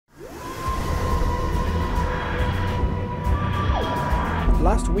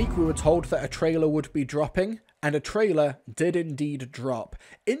Last week we were told that a trailer would be dropping, and a trailer did indeed drop.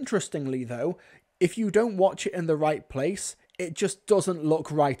 Interestingly though, if you don't watch it in the right place, it just doesn't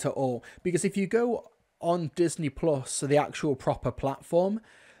look right at all. Because if you go on Disney Plus, so the actual proper platform,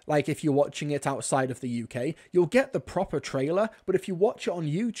 like if you're watching it outside of the UK, you'll get the proper trailer, but if you watch it on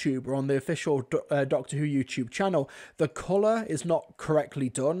YouTube or on the official Doctor Who YouTube channel, the colour is not correctly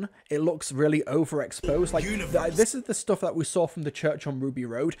done. It looks really overexposed. Like this is the stuff that we saw from the church on Ruby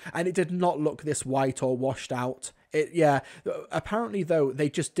Road, and it did not look this white or washed out. Yeah, apparently though, they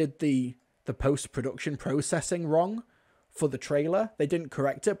just did the post-production processing wrong for the trailer. They didn't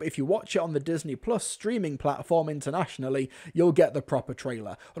correct it, but if you watch it on the Disney Plus streaming platform internationally, you'll get the proper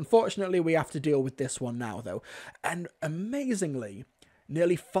trailer. Unfortunately, we have to deal with this one now though. And amazingly,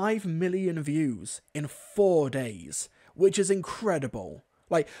 nearly 5 million views in 4 days, which is incredible.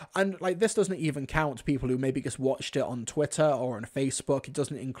 This doesn't even count people who maybe just watched it on Twitter or on Facebook. It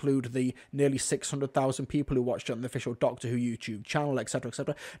doesn't include the nearly 600,000 people who watched it on the official Doctor Who YouTube channel, etc.,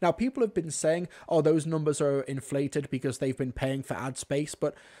 etc. Now, people have been saying, oh, those numbers are inflated because they've been paying for ad space,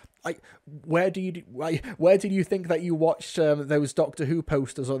 but where did you think that you watched those Doctor Who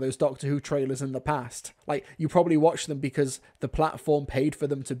posters or those Doctor Who trailers in the past? You probably watched them because the platform paid for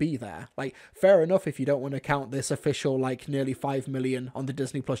them to be there. Fair enough if you don't want to count this official nearly 5 million on the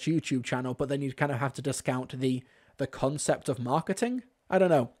Disney Plus YouTube channel, but then you kind of have to discount the concept of marketing. I don't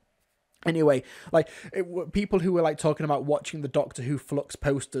know. Anyway, people who were talking about watching the Doctor Who Flux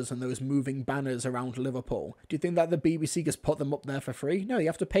posters and those moving banners around Liverpool, do you think that the BBC just put them up there for free? No, you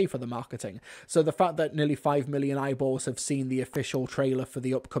have to pay for the marketing. So the fact that nearly 5 million eyeballs have seen the official trailer for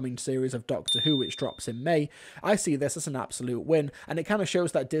the upcoming series of Doctor Who, which drops in May, I see this as an absolute win, and it kind of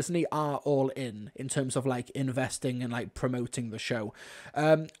shows that Disney are all in terms of investing and promoting the show.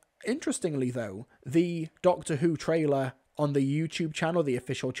 Interestingly though, the Doctor Who trailer on the YouTube channel, the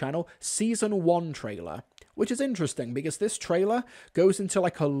official channel, season 1 trailer, which is interesting because this trailer goes into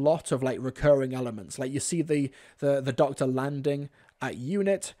a lot of recurring elements. You see the Doctor landing at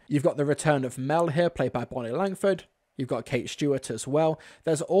Unit. You've got the return of Mel here, played by Bonnie Langford. You've got Kate Stewart as well.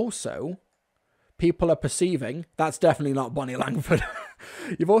 There's also people are perceiving that's definitely not Bonnie Langford.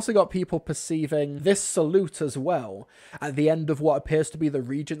 You've also got people perceiving this salute as well at the end of what appears to be the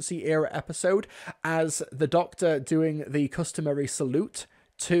Regency era episode as the Doctor doing the customary salute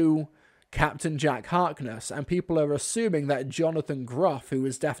to Captain Jack Harkness, and people are assuming that Jonathan Groff, who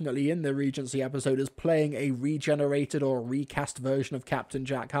is definitely in the Regency episode, is playing a regenerated or recast version of Captain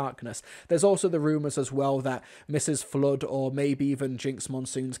Jack Harkness. There's also the rumours as well that Mrs. Flood, or maybe even Jinx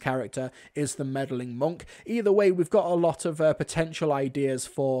Monsoon's character, is the meddling monk. Either way, we've got a lot of potential ideas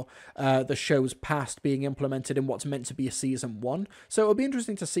for the show's past being implemented in what's meant to be a season 1, so it'll be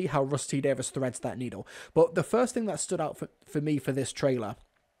interesting to see how Russ T. Davies threads that needle. But the first thing that stood out for me for this trailer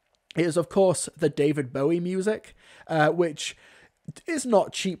is, of course, the David Bowie music, which is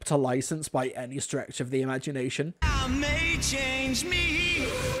not cheap to license by any stretch of the imagination. I may change me.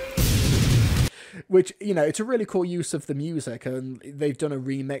 Which, it's a really cool use of the music, and they've done a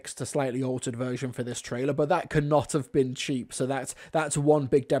remix to slightly altered version for this trailer, but that could not have been cheap, so that's one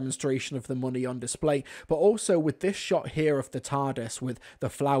big demonstration of the money on display. But also with this shot here of the TARDIS with the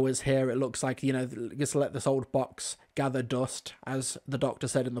flowers here, it looks like, just let this old box gather dust, as the Doctor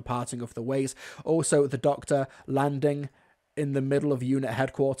said in The Parting of the Ways. Also, the Doctor landing in the middle of unit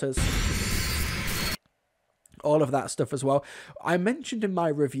headquarters. All of that stuff as well. I mentioned in my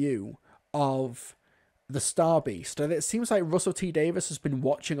review of the Star Beast, and it seems like Russell T. Davies has been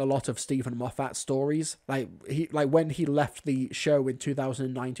watching a lot of Stephen Moffat stories. When he left the show in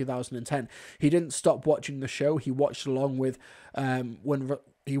 2009, 2010, he didn't stop watching the show. He watched along with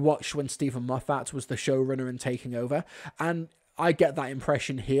when Stephen Moffat was the showrunner and taking over, and I get that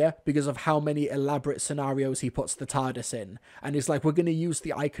impression here because of how many elaborate scenarios he puts the TARDIS in. And it's we're going to use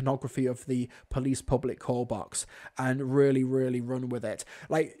the iconography of the police public call box and really, really run with it.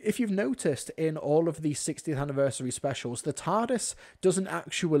 If you've noticed in all of the 60th anniversary specials, the TARDIS doesn't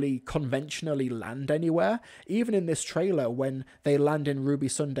actually conventionally land anywhere. Even in this trailer, when they land in Ruby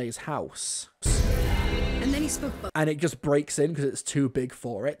Sunday's house, and then he spoke and it just breaks in because it's too big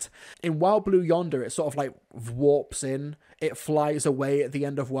for it. In Wild Blue Yonder, it sort of warps in. It flies away at the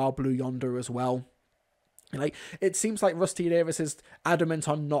end of Wild Blue Yonder as well. It seems like Russ T. Davies is adamant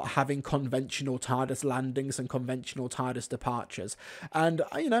on not having conventional TARDIS landings and conventional TARDIS departures. And,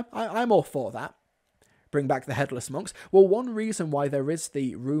 I'm all for that. Bring back the Headless Monks. Well, one reason why there is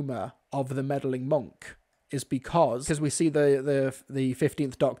the rumour of the meddling monk is because we see the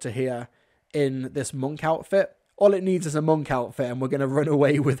 15th Doctor here in this monk outfit. All it needs is a monk outfit, and we're going to run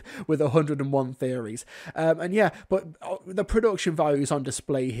away with 101 theories. And yeah, but the production values on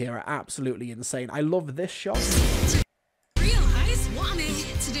display here are absolutely insane. I love this shot. Realize what I'm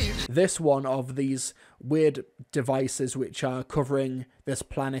here to do. This one of these weird devices which are covering this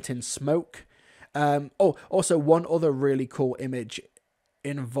planet in smoke. Oh, also one other really cool image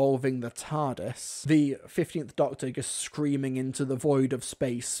involving the TARDIS. The 15th Doctor just screaming into the void of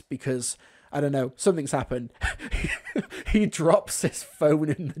space because, I don't know, something's happened. He drops his phone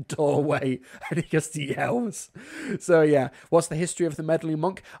in the doorway and he just yells. So yeah, what's the history of the meddling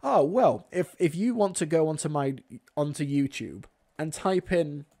monk? Oh, well, if you want to go onto YouTube and type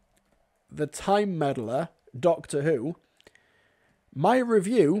in the Time Meddler Doctor Who, my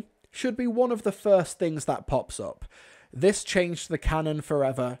review should be one of the first things that pops up. This changed the canon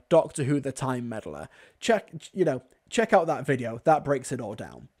forever. Doctor Who the Time Meddler. Check out that video. That breaks it all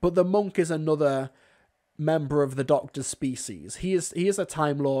down. But the monk is another member of the Doctor's species. He is a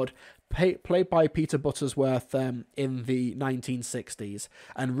Time Lord, played by Peter Buttersworth in the 1960s,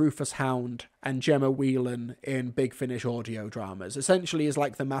 and Rufus Hound and Gemma Whelan in Big Finish audio dramas. Essentially is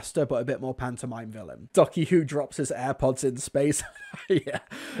like the Master, but a bit more pantomime villain. Doctor Who drops his AirPods in space. Yeah,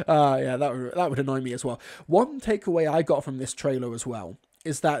 that would annoy me as well. One takeaway I got from this trailer as well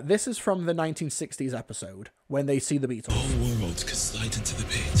is that this is from the 1960s episode when they see the Beatles. All worlds could slide into the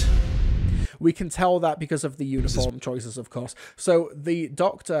pit. We can tell that because of the uniform choices, of course. So the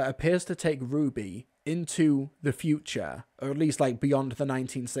Doctor appears to take Ruby into the future, or at least like beyond the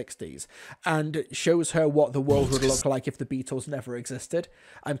 1960s, and shows her what the world would look like if the Beatles never existed.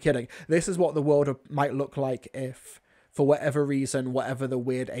 I'm kidding. This is what the world might look like if, for whatever reason, whatever the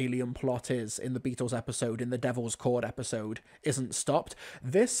weird alien plot is in the Beatles episode, in the Devil's Chord episode, isn't stopped.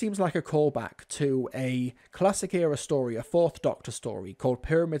 This seems like a callback to a classic era story, a Fourth Doctor story called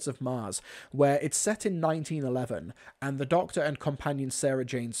Pyramids of Mars, where it's set in 1911, and the Doctor and companion Sarah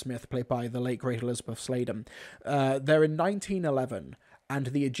Jane Smith, played by the late great Elizabeth Sladen, they're in 1911, and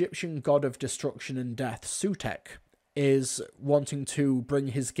the Egyptian god of destruction and death, Sutekh, is wanting to bring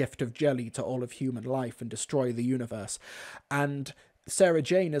his gift of jelly to all of human life and destroy the universe. And Sarah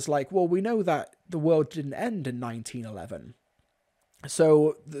Jane is like, well, we know that the world didn't end in 1911.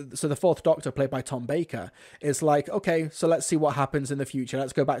 So the Fourth Doctor, played by Tom Baker, is like, okay, so let's see what happens in the future.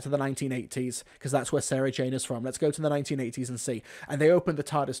 Let's go back to the 1980s, because that's where Sarah Jane is from. Let's go to the 1980s and see. And they open the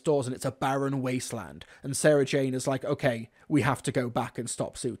TARDIS doors, and it's a barren wasteland. And Sarah Jane is like, okay, we have to go back and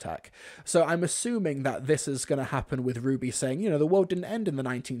stop Sutekh. So I'm assuming that this is going to happen with Ruby saying, the world didn't end in the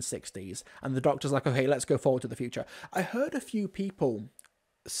 1960s. And the Doctor's like, okay, let's go forward to the future. I heard a few people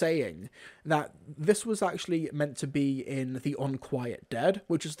saying that this was actually meant to be in The Unquiet Dead,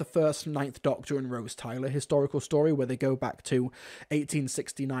 which is the first Ninth Doctor and Rose Tyler historical story where they go back to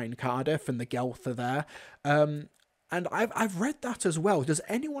 1869 Cardiff and the Gelth are there. And I've read that as well. Does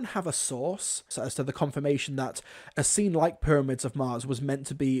anyone have a source as to the confirmation that a scene like Pyramids of Mars was meant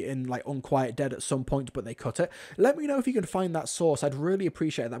to be in like Unquiet Dead at some point, but they cut it? Let me know if you can find that source. I'd really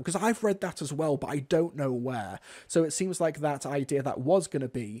appreciate that, because I've read that as well, but I don't know where. So it seems like that idea that was going to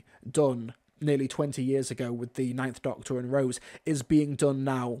be done nearly 20 years ago with the Ninth Doctor and Rose is being done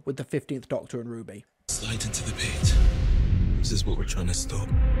now with the 15th Doctor and Ruby. Slide into the pit. This is what we're trying to stop.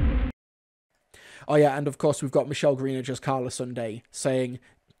 Oh yeah, and of course we've got Michelle Greenidge as Carla Sunday saying,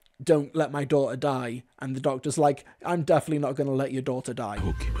 don't let my daughter die. And the Doctor's like, I'm definitely not going to let your daughter die. I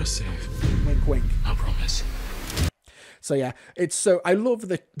will keep her safe. Wink, wink. I promise. So yeah, I love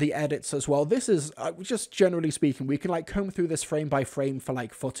the edits as well. This is, just generally speaking, we can like comb through this frame by frame for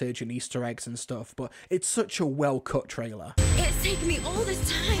like footage and Easter eggs and stuff, but it's such a well-cut trailer. It's taken me all this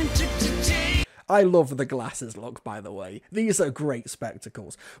time to I love the glasses look, by the way. These are great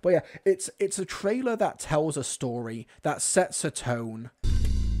spectacles. But yeah, it's a trailer that tells a story, that sets a tone.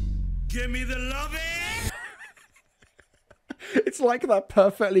 Give me the loving! It's like that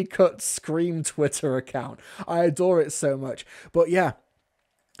perfectly cut Scream Twitter account. I adore it so much. But yeah,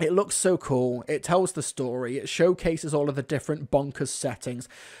 it looks so cool. It tells the story. It showcases all of the different bonkers settings.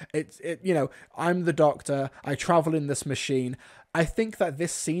 I'm the Doctor. I travel in this machine. I think that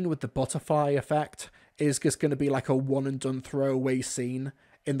this scene with the butterfly effect is just going to be like a one and done throwaway scene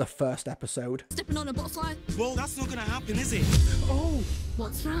in the first episode. stepping on a butterfly. Well, that's not gonna happen, is it? Oh,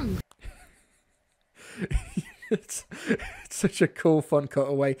 What's wrong? it's such a cool, fun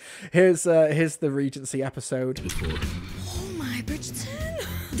cutaway. Here's the Regency episode. Oh my,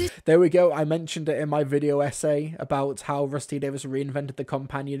 Bridgerton. There we go. I mentioned it in my video essay about how Rusty Davis reinvented the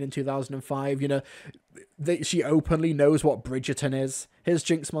companion in 2005. She openly knows what Bridgerton is. Here's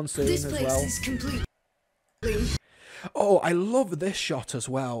Jinx Monsoon This as place well. is completely... Oh, I love this shot as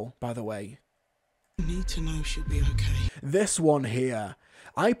well, by the way. Need to know she'll be okay. This one here,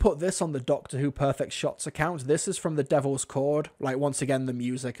 I put this on the Doctor Who Perfect Shots account. This is from the Devil's Cord. Like, once again, the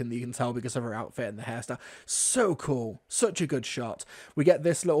music, and you can tell because of her outfit and the hairstyle. So cool. Such a good shot. We get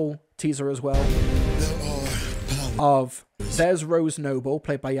this little teaser as well of, there's Rose Noble,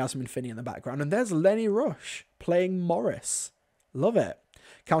 played by Yasmin Finney in the background, and there's Lenny Rush playing Morris. Love it.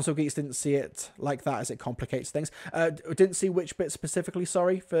 Council Geeks didn't see it like that as it complicates things. Didn't see which bit specifically,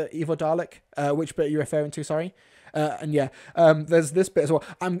 sorry, for Evil Dalek. Which bit you're referring to, sorry. And yeah, there's this bit as well.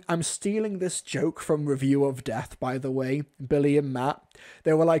 I'm stealing this joke from Review of Death, by the way. Billy and Matt,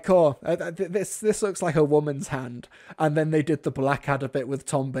 they were like, oh, this looks like a woman's hand. And then they did the Blackadder bit with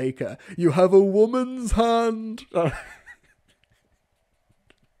Tom Baker. You have a woman's hand.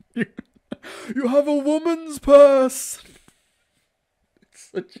 You have a woman's purse.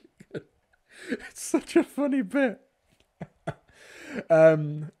 It's such a funny bit.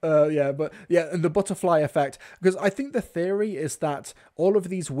 And the butterfly effect, because I think the theory is that all of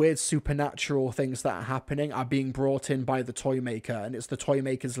these weird supernatural things that are happening are being brought in by the Toymaker, and it's the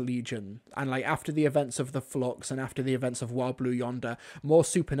Toymaker's Legion. And like, after the events of the Flux and after the events of Wild Blue Yonder, more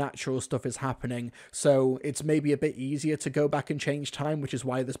supernatural stuff is happening, so it's maybe a bit easier to go back and change time, which is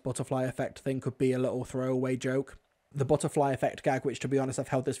why this butterfly effect thing could be a little throwaway joke. The butterfly effect gag, which, to be honest, I've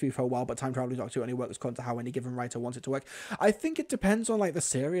held this view for a while, but Time Traveling Doctor Who only works according to how any given writer wants it to work. I think it depends on, like, the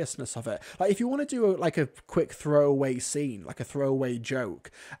seriousness of it. Like, if you want to do, a quick throwaway scene, like a throwaway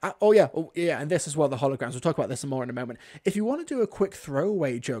joke. And this as well, the holograms. We'll talk about this more in a moment. If you want to do a quick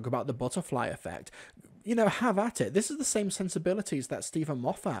throwaway joke about the butterfly effect, have at it. This is the same sensibilities that Stephen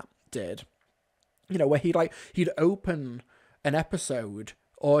Moffat did. Where he'd open an episode,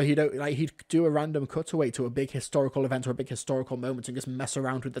 or he'd do a random cutaway to a big historical event or a big historical moment and just mess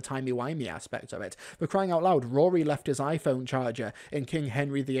around with the timey-wimey aspect of it. For crying out loud, Rory left his iPhone charger in King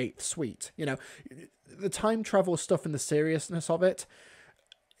Henry VIII's suite. The time travel stuff and the seriousness of it,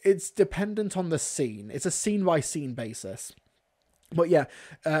 it's dependent on the scene. It's a scene-by-scene basis. But yeah,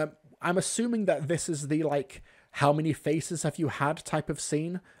 I'm assuming that this is the, how many faces have you had type of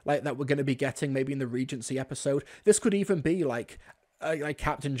scene, that we're going to be getting maybe in the Regency episode. This could even be like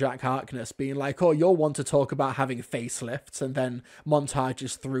Captain Jack Harkness being like, oh, you'll want to talk about having facelifts, and then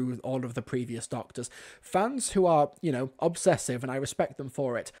montages through all of the previous Doctors. Fans who are, obsessive, and I respect them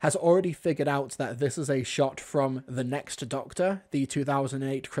for it, has already figured out that this is a shot from The Next Doctor, the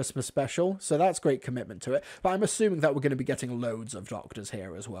 2008 Christmas special, so that's great commitment to it. But I'm assuming that we're going to be getting loads of Doctors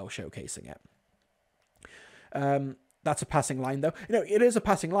here as well, showcasing it. That's a passing line, though. It is a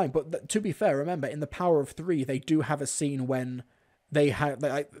passing line, but to be fair, remember, in The Power of Three, they do have a scene when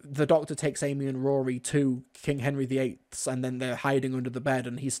the Doctor takes Amy and Rory to King Henry VIII's, and then they're hiding under the bed,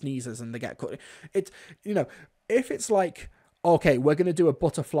 and he sneezes and they get cut. It's, if it's like, okay, we're going to do a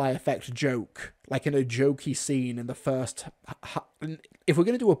butterfly effect joke, like in a jokey scene in the first... If we're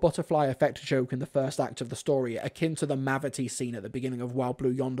going to do a butterfly effect joke in the first act of the story, akin to the Mavity scene at the beginning of Wild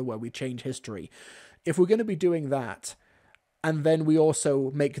Blue Yonder where we change history, if we're going to be doing that, and then we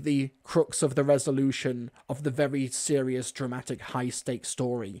also make the crux of the resolution of the very serious, dramatic, high-stakes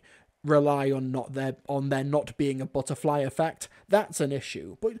story rely on there not being a butterfly effect, that's an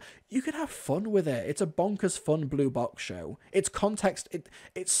issue. But you can have fun with it. It's a bonkers fun blue box show. It's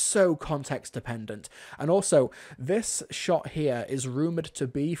it's so context dependent. And also, this shot here is rumoured to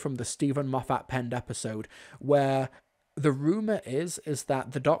be from the Stephen Moffat penned episode, where the rumour is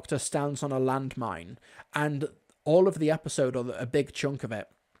that the Doctor stands on a landmine, and all of the episode, or a big chunk of it,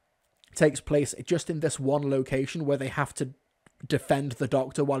 takes place just in this one location where they have to defend the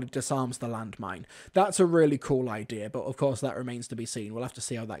Doctor while he disarms the landmine. That's a really cool idea, but of course that remains to be seen. We'll have to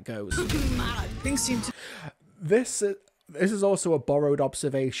see how that goes. This is also a borrowed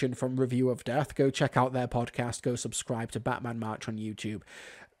observation from Review of Death. Go check out their podcast. Go subscribe to Batman March on YouTube.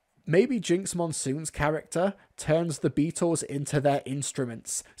 Maybe Jinx Monsoon's character turns the Beatles into their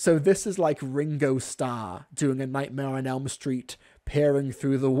instruments. So this is like Ringo Starr doing a Nightmare on Elm Street peering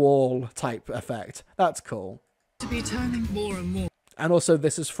through the wall type effect. That's cool. To be turning more and more. And also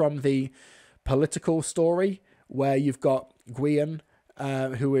this is from the political story where you've got Gwion,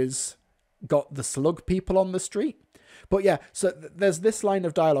 who has got the slug people on the street. But yeah, so there's this line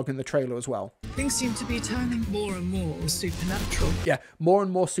of dialogue in the trailer as well. Things seem to be turning more and more supernatural. Yeah, more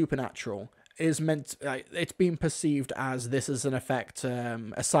and more supernatural is meant... it's been perceived as this is an effect,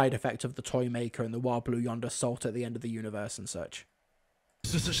 a side effect of the Toymaker and the Wild Blue Yonder salt at the end of the universe and such.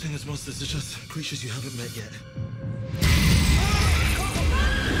 There's no such thing as monsters, they're just creatures you haven't met yet.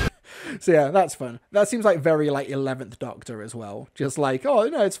 So yeah, that's fun. That seems like very like 11th Doctor as well. Just like, oh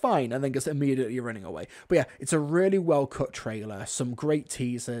no, it's fine, and then just immediately running away. But yeah, it's a really well cut trailer, some great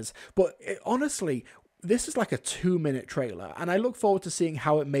teasers. But honestly, this is like a 2-minute trailer, and I look forward to seeing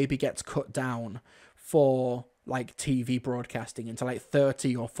how it maybe gets cut down for like TV broadcasting into like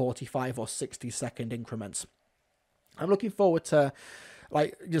 30 or 45 or 60-second increments. I'm looking forward to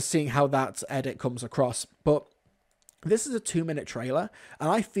like just seeing how that edit comes across. But this is a 2-minute trailer, and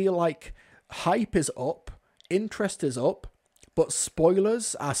I feel like hype is up, interest is up, but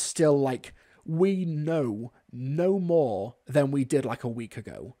spoilers are still like, we know no more than we did like a week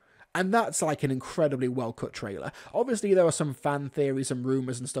ago. And that's like an incredibly well-cut trailer. Obviously, there are some fan theories and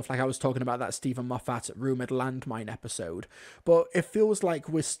rumours and stuff, like I was talking about that Stephen Moffat rumoured landmine episode. But it feels like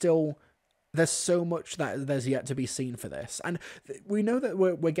we're still... There's so much that there's yet to be seen for this. And we know that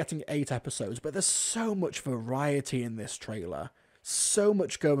we're getting 8 episodes, but there's so much variety in this trailer. So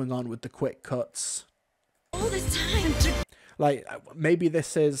much going on with the quick cuts. All this time. Like, maybe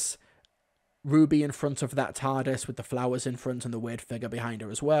this is Ruby in front of that TARDIS with the flowers in front and the weird figure behind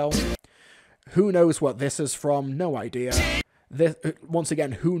her as well. Who knows what this is from? No idea. This, once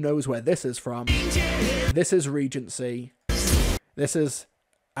again, who knows where this is from? This is Regency. This is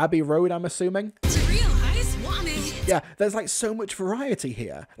Abbey Road, I'm assuming. To realize what I mean. Yeah, there's like so much variety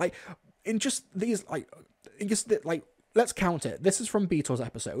here. Like, in just these, like, let's count it. This is from Beatles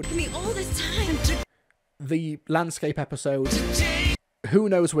episode. Give me all this time. The landscape episode. Who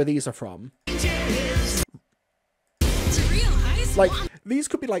knows where these are from? To realize Like, what these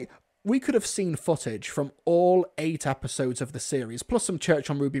could be like, we could have seen footage from all 8 episodes of the series, plus some Church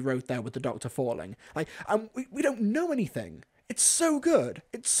on Ruby Road there with the Doctor falling. Like, and we don't know anything. It's so good.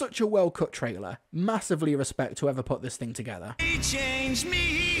 It's such a well-cut trailer. Massively respect whoever put this thing together. Change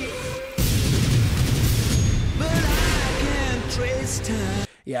me, but I can't trace time.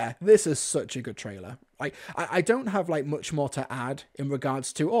 Yeah, this is such a good trailer. Like, I don't have like much more to add in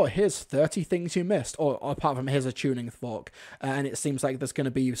regards to, oh, here's 30 things you missed, or apart from here's a tuning fork, and it seems like there's going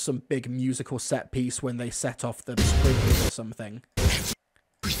to be some big musical set piece when they set off the sprinklers or something.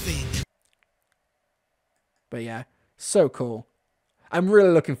 Everything. But yeah, so cool. I'm really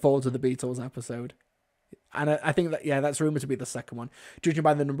looking forward to the Beatles episode. And I think that, yeah, that's rumoured to be the second one. Judging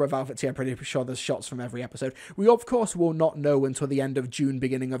by the number of outfits here, I'm pretty sure there's shots from every episode. We, of course, will not know until the end of June,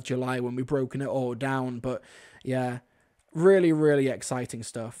 beginning of July, when we've broken it all down. But, yeah, really, really exciting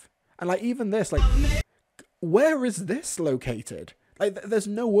stuff. And, like, even this, like, where is this located? Like, there's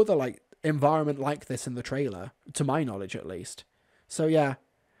no other, like, environment like this in the trailer, to my knowledge, at least. So, yeah,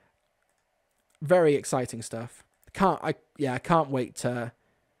 very exciting stuff. Can't wait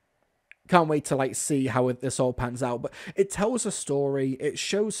to like see how this all pans out. But it tells a story, it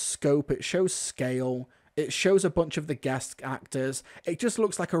shows scope, it shows scale, it shows a bunch of the guest actors. It just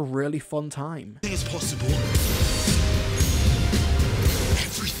looks like a really fun time. Everything is possible.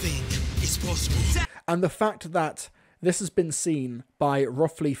 Everything is possible. And the fact that this has been seen by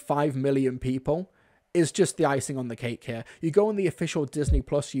roughly 5 million people is just the icing on the cake here. You go on the official Disney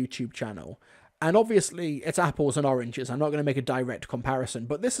Plus YouTube channel, and obviously, it's apples and oranges. I'm not going to make a direct comparison,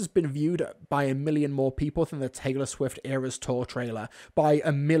 but this has been viewed by 1 million more people than the Taylor Swift Eras Tour trailer, by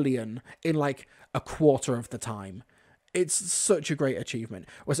 1 million in like a quarter of the time. It's such a great achievement.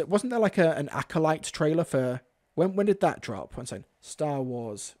 Wasn't there like an Acolyte trailer for... When did that drop? One second. Star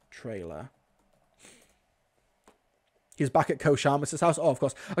Wars trailer. He's back at Ko Shamus' house. Oh, of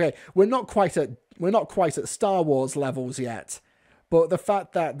course. Okay, we're not quite at Star Wars levels yet. But the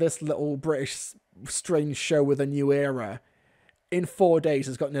fact that this little British strange show with a new era in 4 days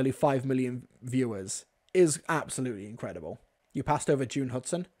has got nearly 5 million viewers is absolutely incredible. You passed over June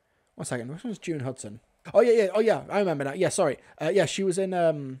Hudson. 1 second, which one's June Hudson? Oh yeah, I remember now. Yeah, sorry. Yeah, she was in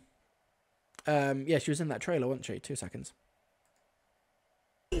she was in that trailer, wasn't she? 2 seconds.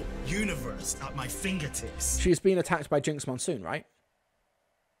 Universe at my fingertips. She's been attacked by Jinx Monsoon, right?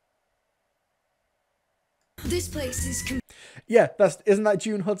 this place is Yeah, isn't that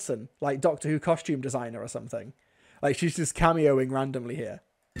June Hudson, like Doctor Who costume designer or something? Like, she's just cameoing randomly here.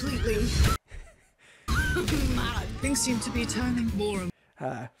 completely mad. Things seem to be turning more and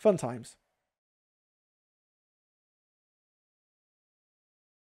Fun times.